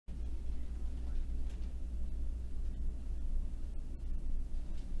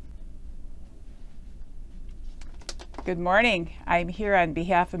Good morning. I'm here on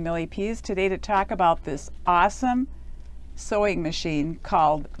behalf of Millie Pease today to talk about this awesome sewing machine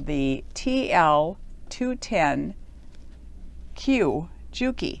called the TL-2010Q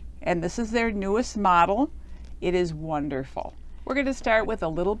JUKI, and this is their newest model. It is wonderful. We're going to start with a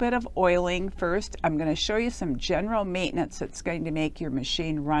little bit of oiling first. I'm going to show you some general maintenance that's going to make your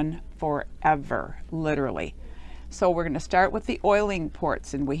machine run forever, literally. So we're going to start with the oiling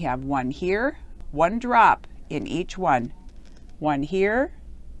ports, and we have one here, one drop in each one. One here,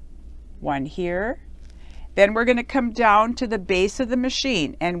 one here. Then we're going to come down to the base of the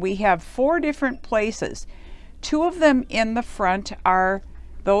machine, and we have 4 different places. 2 of them in the front are,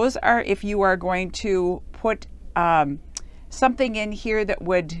 those are if you are going to put something in here that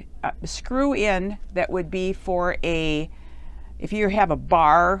would screw in, that would be for a, if you have a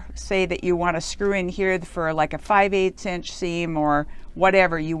bar, say that you want to screw in here for like a 5/8 inch seam or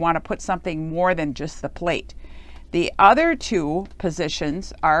whatever, you want to put something more than just the plate. The other 2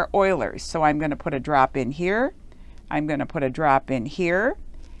 positions are oilers. So I'm going to put a drop in here. I'm going to put a drop in here.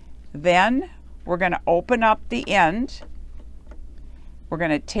 Then we're going to open up the end. We're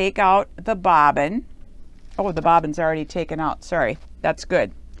going to take out the bobbin. Oh, the bobbin's already taken out. Sorry. That's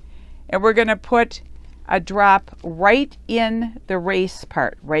good. And we're going to put a drop right in the race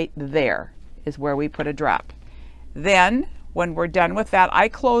part. Right there is where we put a drop. Then when we're done with that, I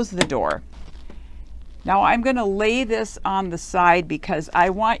close the door. Now I'm going to lay this on the side because I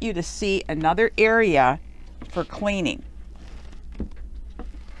want you to see another area for cleaning.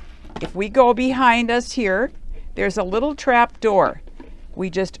 If we go behind us here, there's a little trap door. We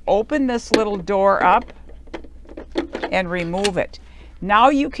just open this little door up and remove it. Now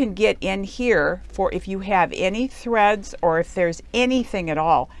you can get in here for if you have any threads or if there's anything at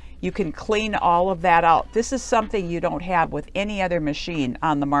all, you can clean all of that out. This is something you don't have with any other machine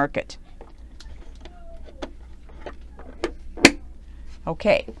on the market.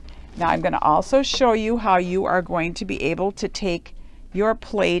 Okay, now I'm going to also show you how you are going to be able to take your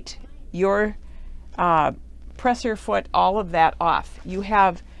plate, your presser foot, all of that off. You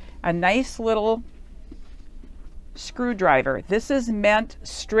have a nice little screwdriver. This is meant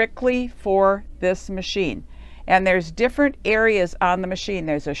strictly for this machine. And there's different areas on the machine.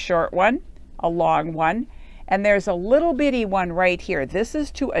 There's a short one, a long one, and there's a little bitty one right here. This is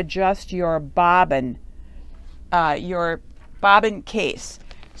to adjust your bobbin case.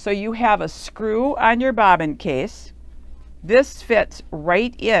 So you have a screw on your bobbin case. This fits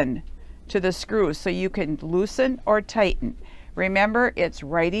right in to the screw so you can loosen or tighten. Remember, it's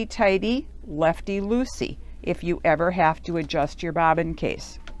righty-tighty, lefty-loosey if you ever have to adjust your bobbin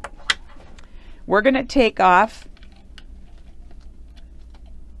case. We're going to take off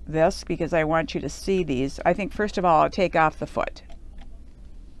this because I want you to see these. I think first of all, I'll take off the foot.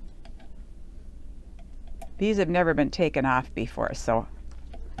 These have never been taken off before, so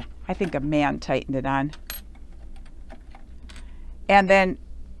I think a man tightened it on. And then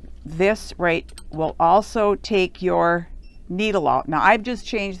this right will also take your needle out. Now I've just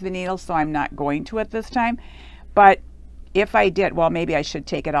changed the needle, so I'm not going to at this time, but if I did, well, maybe I should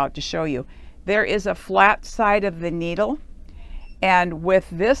take it out to show you. There is a flat side of the needle, and with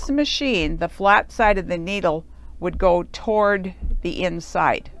this machine, the flat side of the needle would go toward the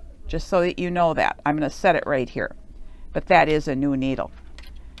inside. Just so that you know that. I'm going to set it right here. But that is a new needle.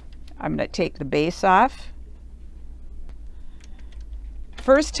 I'm going to take the base off.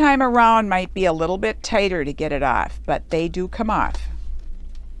 First time around might be a little bit tighter to get it off, but they do come off.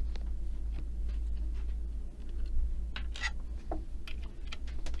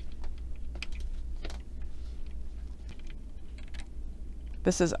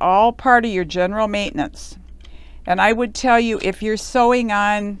 This is all part of your general maintenance. And I would tell you, if you're sewing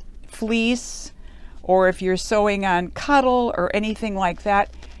on fleece or if you're sewing on cuddle or anything like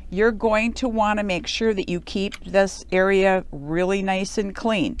that, you're going to want to make sure that you keep this area really nice and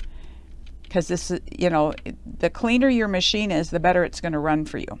clean, because this is, you know, the cleaner your machine is, the better it's going to run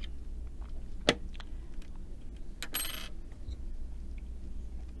for you.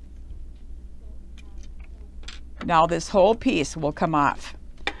 Now this whole piece will come off.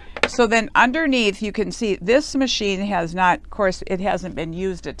 So then underneath you can see this machine has not, of course it hasn't been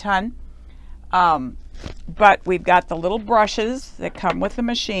used a ton, but we've got the little brushes that come with the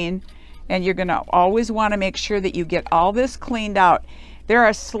machine, and you're going to always want to make sure that you get all this cleaned out. There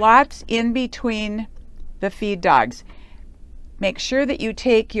are slots in between the feed dogs. Make sure that you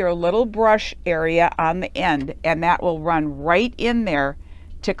take your little brush area on the end, and that will run right in there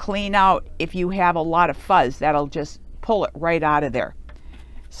to clean out. If you have a lot of fuzz, that'll just pull it right out of there.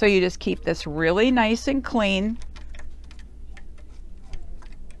 So you just keep this really nice and clean.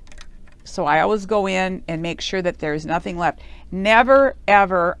 So I always go in and make sure that there's nothing left. Never,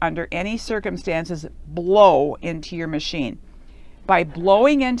 ever, under any circumstances, blow into your machine. By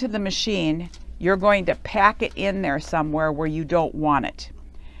blowing into the machine, you're going to pack it in there somewhere where you don't want it.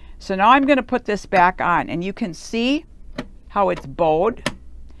 So now I'm going to put this back on, and you can see how it's bowed.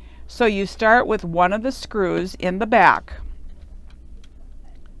 So you start with one of the screws in the back,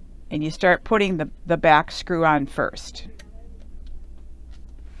 and you start putting the back screw on first.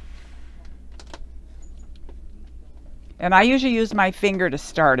 And I usually use my finger to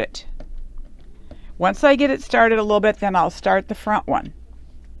start it. Once I get it started a little bit, then I'll start the front one.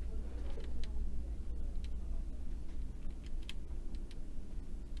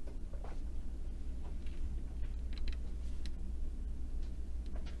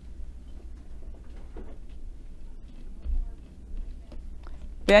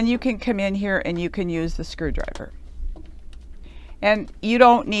 Then you can come in here and you can use the screwdriver. And you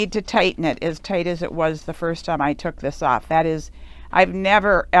don't need to tighten it as tight as it was the first time I took this off. That is, I've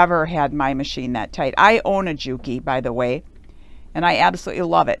never ever had my machine that tight. I own a JUKI, by the way, and I absolutely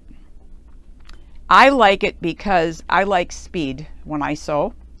love it. I like it because I like speed when I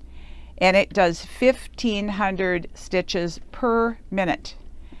sew, and it does 1,500 stitches per minute.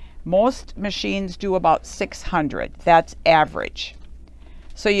 Most machines do about 600. That's average.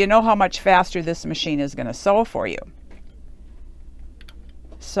 So you know how much faster this machine is going to sew for you.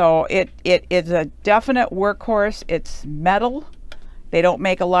 So it is a definite workhorse. It's metal. They don't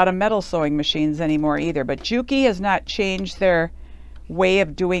make a lot of metal sewing machines anymore either, but JUKI has not changed their way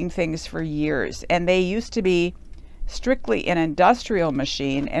of doing things for years. And they used to be strictly an industrial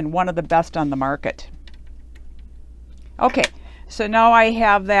machine and one of the best on the market. Okay, so now I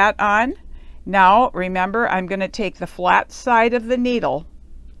have that on. Now remember, I'm going to take the flat side of the needle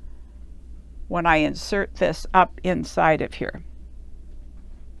when I insert this up inside of here.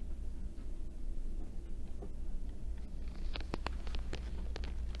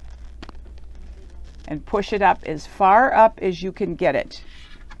 And push it up as far up as you can get it.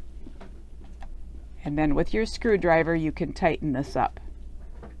 And then with your screwdriver, you can tighten this up.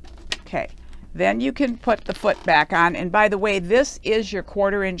 Okay, then you can put the foot back on. And by the way, this is your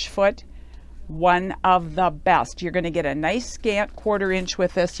 1/4 inch foot, one of the best. You're going to get a nice scant 1/4 inch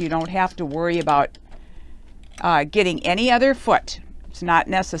with this. You don't have to worry about getting any other foot. It's not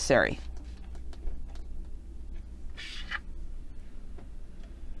necessary.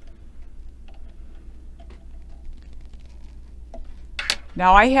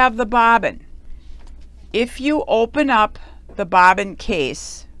 Now I have the bobbin. If you open up the bobbin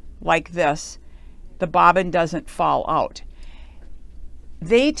case like this, the bobbin doesn't fall out.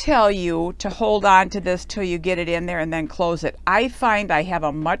 They tell you to hold on to this till you get it in there and then close it. I find I have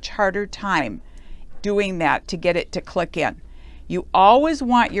a much harder time doing that to get it to click in. You always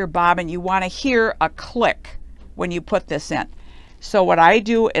want your bobbin, you want to hear a click when you put this in. So what I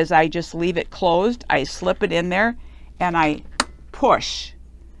do is I just leave it closed, I slip it in there, and I push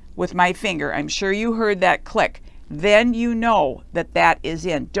with my finger. I'm sure you heard that click. Then you know that that is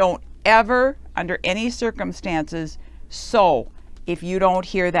in. Don't ever, under any circumstances, sew if you don't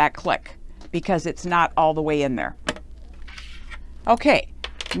hear that click, because it's not all the way in there. Okay,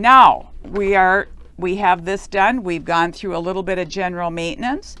 now we have this done. We've gone through a little bit of general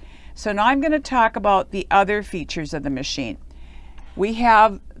maintenance. So now I'm going to talk about the other features of the machine. We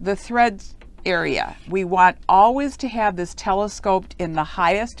have the threads area. We want always to have this telescoped in the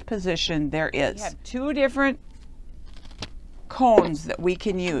highest position there is. We have 2 different cones that we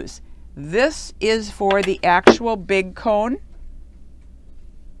can use. This is for the actual big cone.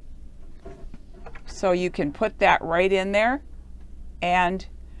 So you can put that right in there. And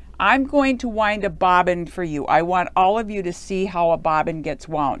I'm going to wind a bobbin for you. I want all of you to see how a bobbin gets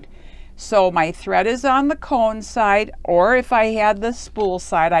wound. So my thread is on the cone side, or if I had the spool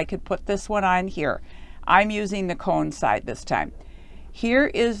side, I could put this one on here. I'm using the cone side this time. Here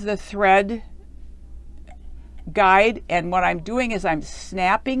is the thread guide, and what I'm doing is I'm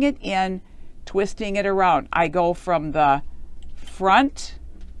snapping it in, twisting it around. I go from the front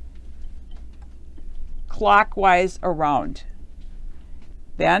clockwise around.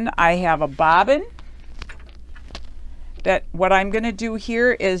 Then I have a bobbin. That what I'm going to do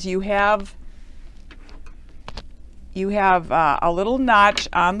here is you have a little notch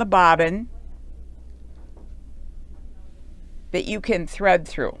on the bobbin that you can thread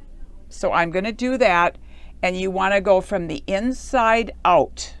through. So I'm going to do that, and you want to go from the inside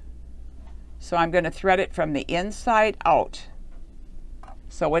out. So I'm going to thread it from the inside out.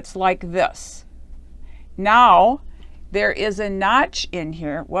 So it's like this. Now there is a notch in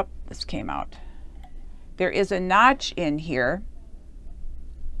here. Whoop, this came out. There is a notch in here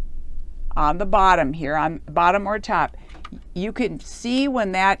on the bottom here, on bottom or top. You can see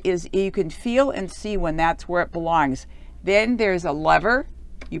when that is, you can feel and see when that's where it belongs. Then there's a lever,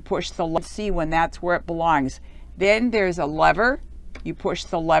 you push the lever, see when that's where it belongs. Then there's a lever, you push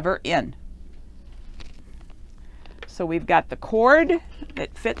the lever in. So we've got the cord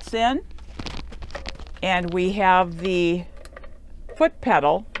that fits in, and we have the foot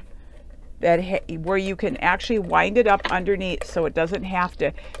pedal that where you can actually wind it up underneath so it doesn't have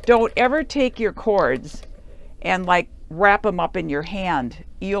to. Don't ever take your cords and like wrap them up in your hand.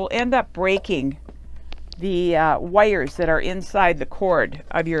 You'll end up breaking the wires that are inside the cord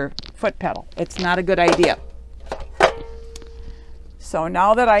of your foot pedal. It's not a good idea. So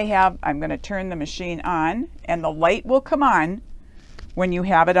now that I'm going to turn the machine on, and the light will come on when you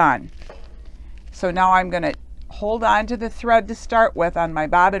have it on. So now I'm going to hold on to the thread to start with on my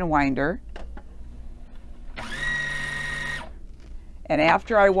bobbin winder. And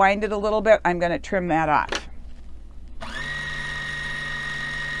after I wind it a little bit, I'm going to trim that off.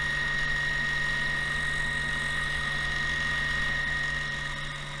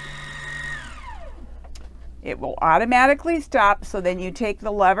 It will automatically stop, so then you take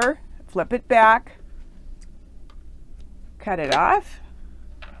the lever, flip it back, cut it off,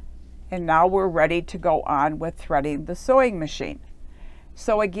 and now we're ready to go on with threading the sewing machine.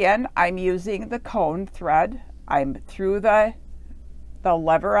 So again, I'm using the cone thread. I'm through the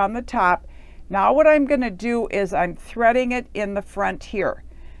lever on the top. Now what I'm going to do is I'm threading it in the front here.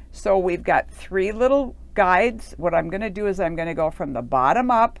 So we've got 3 little guides. What I'm going to do is I'm going to go from the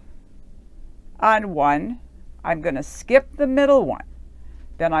bottom up on one. I'm going to skip the middle one.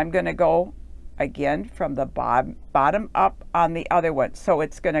 Then I'm going to go again from the bottom up on the other one. So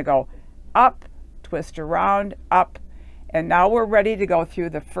it's going to go up, twist around, up, and now we're ready to go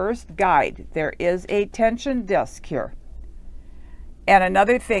through the first guide. There is a tension disc here. And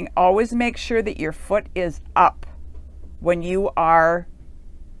another thing, always make sure that your foot is up when you are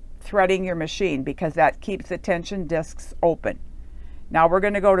threading your machine, because that keeps the tension discs open. Now we're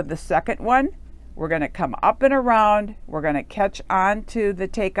going to go to the second one. We're going to come up and around. We're going to catch on to the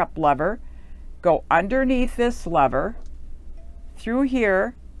take-up lever, go underneath this lever, through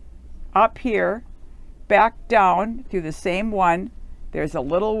here, up here, back down through the same one. There's a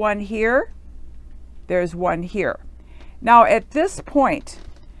little one here. There's one here. Now at this point,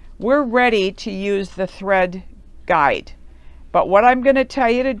 we're ready to use the thread guide. But what I'm going to tell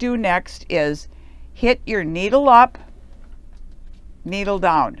you to do next is hit your needle up, needle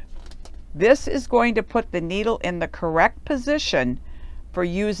down. This is going to put the needle in the correct position for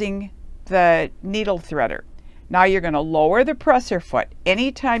using the needle threader. Now you're going to lower the presser foot.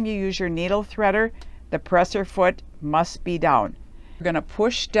 Anytime you use your needle threader, the presser foot must be down. We're going to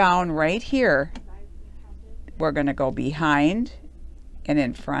push down right here. We're going to go behind and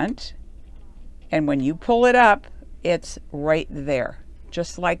in front. And when you pull it up, it's right there,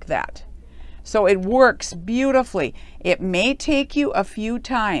 just like that. So it works beautifully. It may take you a few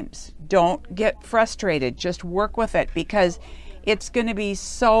times. Don't get frustrated. Just work with it, because it's going to be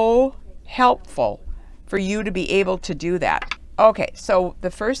so helpful for you to be able to do that. Okay, so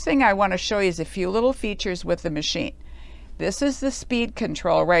the first thing I want to show you is a few little features with the machine. This is the speed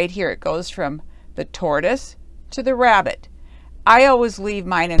control right here. It goes from the tortoise to the rabbit. I always leave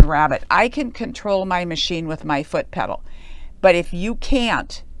mine in rabbit. I can control my machine with my foot pedal. But if you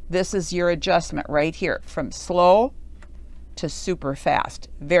can't, this is your adjustment right here, from slow to super fast,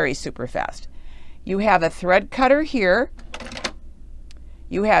 very super fast. You have a thread cutter here.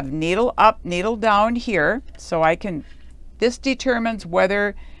 You have needle up, needle down here. So this determines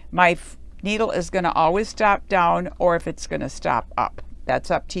whether my needle is going to always stop down or if it's going to stop up.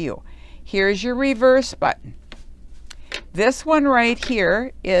 That's up to you. Here's your reverse button. This one right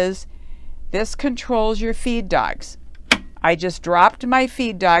here this controls your feed dogs. I just dropped my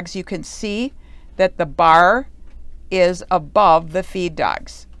feed dogs. You can see that the bar is above the feed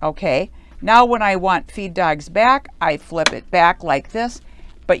dogs. Okay, now when I want feed dogs back, I flip it back like this,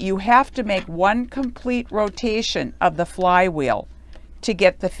 but you have to make one complete rotation of the flywheel to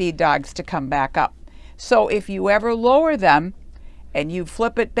get the feed dogs to come back up. So if you ever lower them and you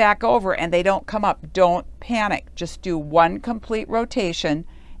flip it back over and they don't come up, don't panic. Just do one complete rotation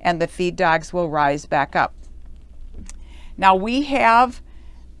and the feed dogs will rise back up. Now we have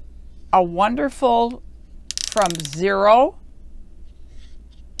a wonderful from 0.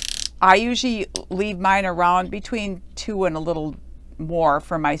 I usually leave mine around between 2 and a little more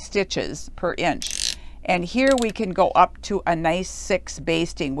for my stitches per inch. And here we can go up to a nice 6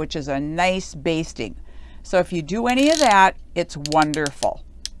 basting, which is a nice basting. So if you do any of that, it's wonderful.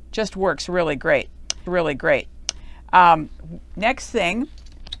 Just works really great, really great. Next thing,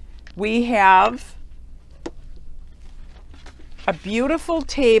 we have a beautiful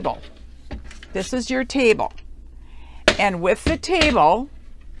table. This is your table. And with the table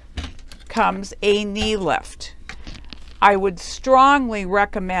comes a knee lift. I would strongly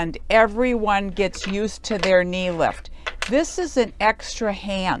recommend everyone gets used to their knee lift. This is an extra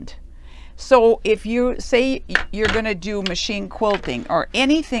hand. So if you say you're going to do machine quilting or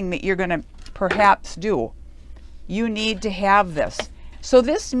anything that you're going to perhaps do, you need to have this. So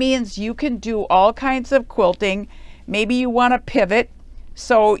this means you can do all kinds of quilting. Maybe you want to pivot,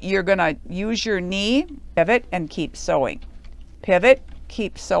 so you're going to use your knee, pivot, and keep sewing. Pivot,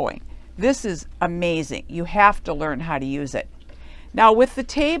 keep sewing. This is amazing. You have to learn how to use it. Now with the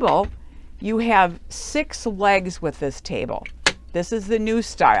table, you have 6 legs with this table. This is the new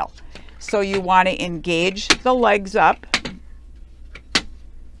style. So you want to engage the legs up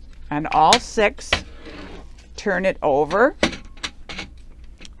and all 6. Turn it over.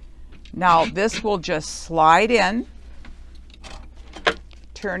 Now this will just slide in.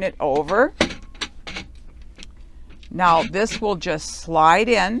 Turn it over. Now this will just slide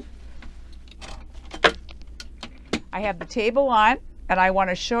in. I have the table on, and I want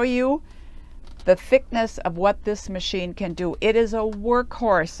to show you the thickness of what this machine can do. It is a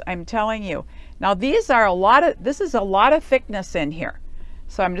workhorse, I'm telling you. Now these are this is a lot of thickness in here.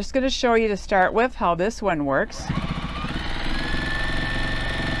 So I'm just going to show you to start with how this one works.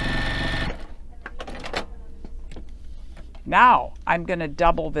 Now I'm going to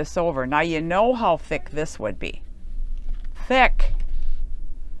double this over. Now you know how thick this would be. Thick.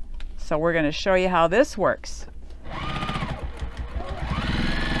 So we're going to show you how this works.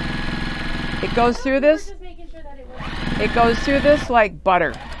 It goes through this. It goes through this like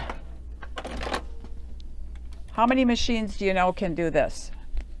butter. How many machines do you know can do this?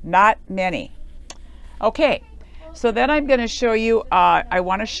 Not many. Okay, so then I'm going to show you, I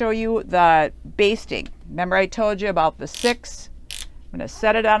want to show you the basting. Remember I told you about the 6? I'm going to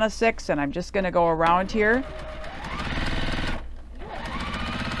set it on a 6, and I'm just going to go around here.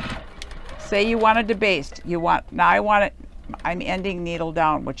 Say you wanted to baste. Now I want it, I'm ending needle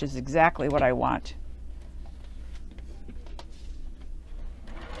down, which is exactly what I want.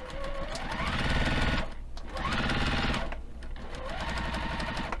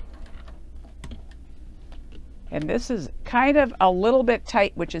 And this is kind of a little bit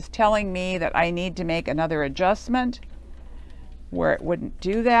tight, which is telling me that I need to make another adjustment where it wouldn't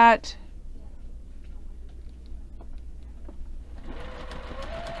do that.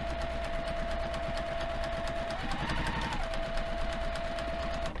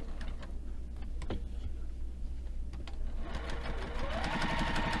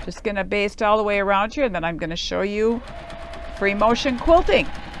 Just going to baste all the way around here, and then I'm going to show you free motion quilting.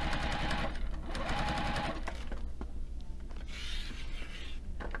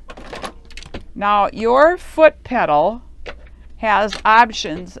 Now your foot pedal has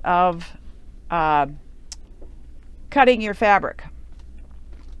options of cutting your fabric,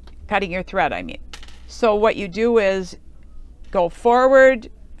 cutting your thread, I mean. So what you do is go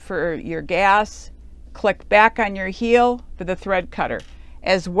forward for your gas, click back on your heel for the thread cutter,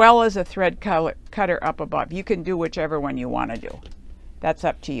 as well as a thread cutter up above. You can do whichever one you want to do. That's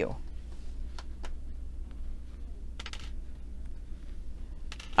up to you.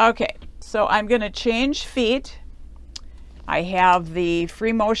 Okay, so I'm going to change feet. I have the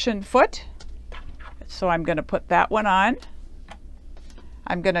free motion foot, so I'm going to put that one on.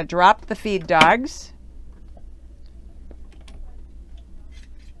 I'm going to drop the feed dogs.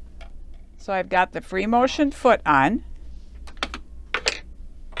 So I've got the free motion foot on.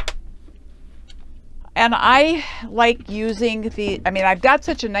 And I like using I've got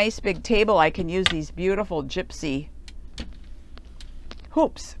such a nice big table, I can use these beautiful gypsy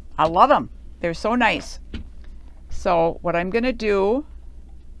hoops. I love them. They're so nice. So what I'm going to do,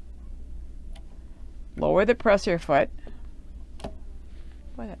 lower the presser foot.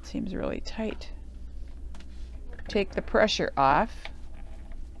 Boy, that seems really tight. Take the pressure off.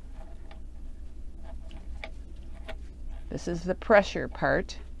 This is the pressure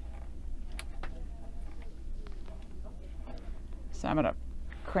part. So I'm going to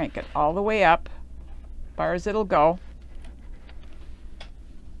crank it all the way up, as far as it'll go.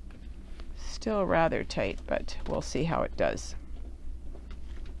 Still rather tight, but we'll see how it does.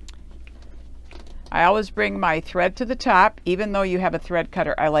 I always bring my thread to the top. Even though you have a thread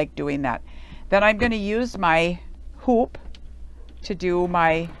cutter, I like doing that. Then I'm going to use my hoop to do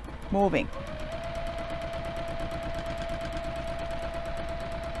my moving.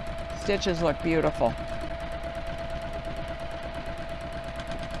 Stitches look beautiful.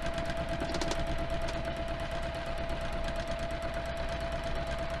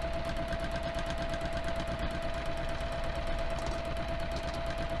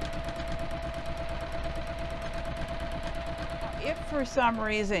 for some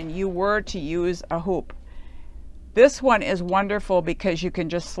reason you were to use a hoop, this one is wonderful because you can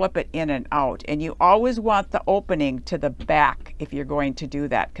just slip it in and out, and you always want the opening to the back if you're going to do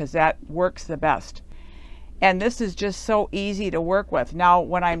that, because that works the best. And this is just so easy to work with. Now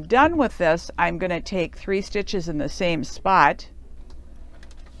when I'm done with this, I'm going to take 3 stitches in the same spot,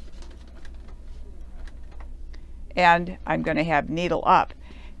 and I'm going to have needle up.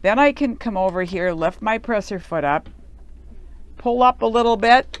 Then I can come over here, lift my presser foot up, pull up a little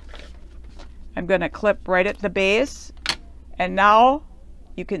bit. I'm going to clip right at the base, and now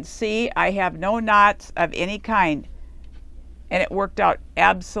you can see I have no knots of any kind, and it worked out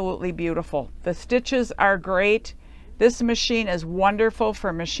absolutely beautiful. The stitches are great. This machine is wonderful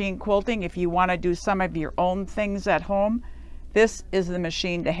for machine quilting. If you want to do some of your own things at home, this is the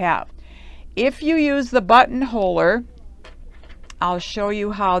machine to have. If you use the buttonholer, I'll show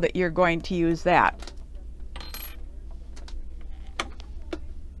you how that you're going to use that.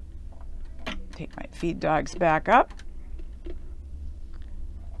 Take my feed dogs back up.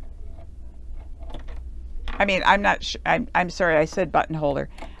 I mean, I'm sorry, I said buttonholer.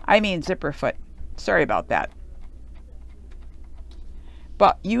 I mean zipper foot. Sorry about that.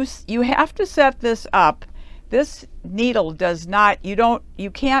 But you have to set this up. This needle does not, you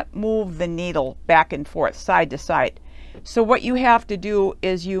can't move the needle back and forth, side to side. So what you have to do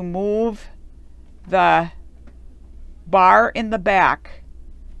is you move the bar in the back,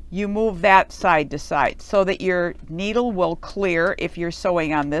 you move that side to side so that your needle will clear if you're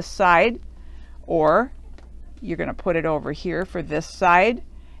sewing on this side, or you're going to put it over here for this side,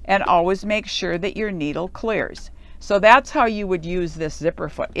 and always make sure that your needle clears. So that's how you would use this zipper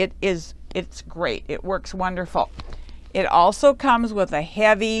foot. It's great. It works wonderful. It also comes with a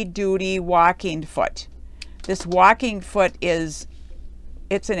heavy duty walking foot. This walking foot it's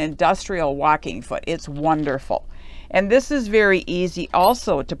an industrial walking foot. It's wonderful. And this is very easy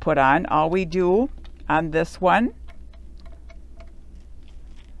also to put on. All we do on this one.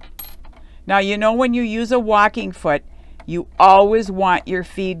 Now, you know, when you use a walking foot, you always want your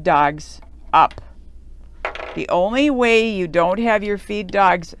feed dogs up. The only way you don't have your feed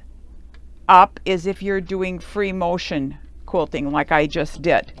dogs up is if you're doing free motion quilting like I just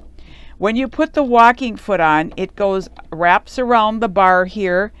did. When you put the walking foot on, it wraps around the bar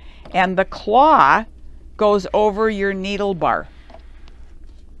here, and the claw goes over your needle bar.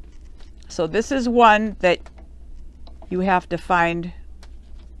 So this is one that you have to find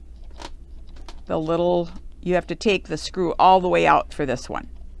you have to take the screw all the way out for this one.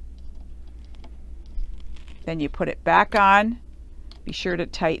 Then you put it back on. Be sure to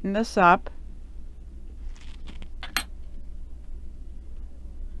tighten this up.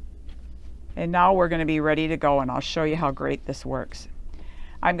 And now we're going to be ready to go, and I'll show you how great this works.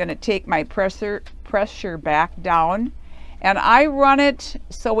 I'm going to take my pressure back down, and I run it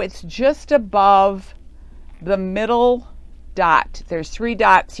so it's just above the middle dot. There's 3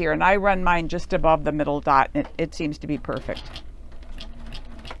 dots here, and I run mine just above the middle dot, and it seems to be perfect.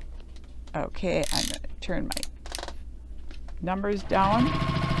 Okay, I'm going to turn my numbers down.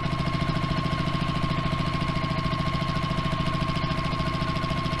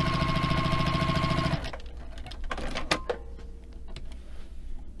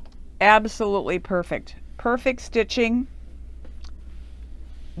 Absolutely perfect. Perfect stitching.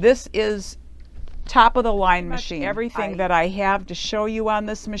 This is top of the line machine. Everything that I have to show you on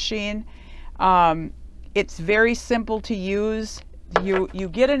this machine. It's very simple to use. You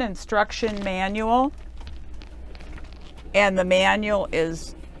get an instruction manual, and the manual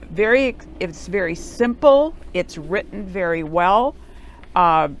is very simple. It's written very well.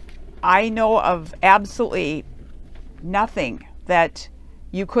 I know of absolutely nothing that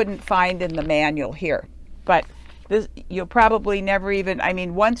you couldn't find in the manual here. But this, you'll probably never even, I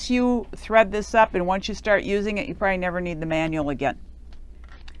mean, once you thread this up and once you start using it, you probably never need the manual again.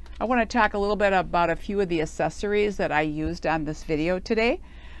 I want to talk a little bit about a few of the accessories that I used on this video today.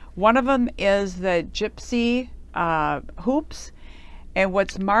 One of them is the gypsy hoops. And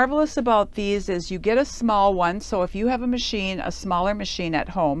what's marvelous about these is you get a small one. So if you have a smaller machine at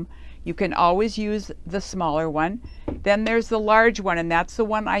home, you can always use the smaller one. Then there's the large one, and that's the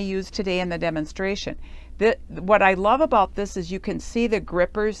one I used today in the demonstration. What I love about this is you can see the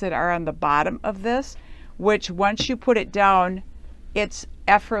grippers that are on the bottom of this, which once you put it down, it's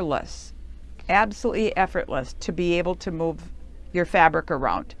effortless, absolutely effortless to be able to move your fabric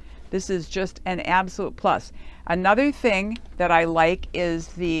around. This is just an absolute plus. Another thing that I like is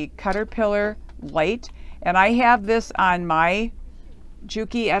the Caterpillar light, and I have this on my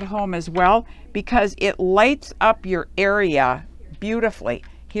Juki at home as well because it lights up your area beautifully.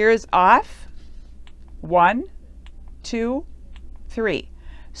 Here's off. 1, 2, 3.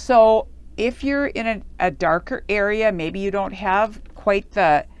 So if you're in a darker area, maybe you don't have quite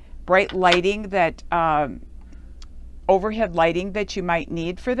the bright lighting that overhead lighting that you might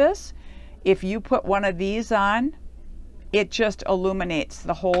need for this, if you put one of these on, it just illuminates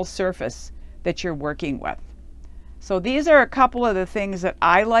the whole surface that you're working with. So these are a couple of the things that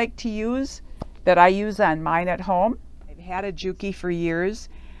I like to use, that I use on mine at home. I've had a JUKI for years.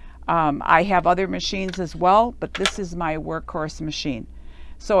 I have other machines as well, but this is my workhorse machine.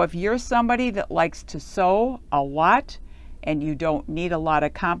 So if you're somebody that likes to sew a lot and you don't need a lot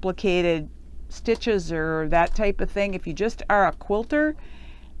of complicated stitches or that type of thing, if you just are a quilter,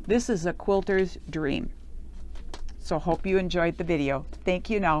 this is a quilter's dream. So hope you enjoyed the video. Thank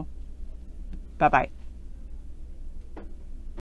you now. Bye-bye.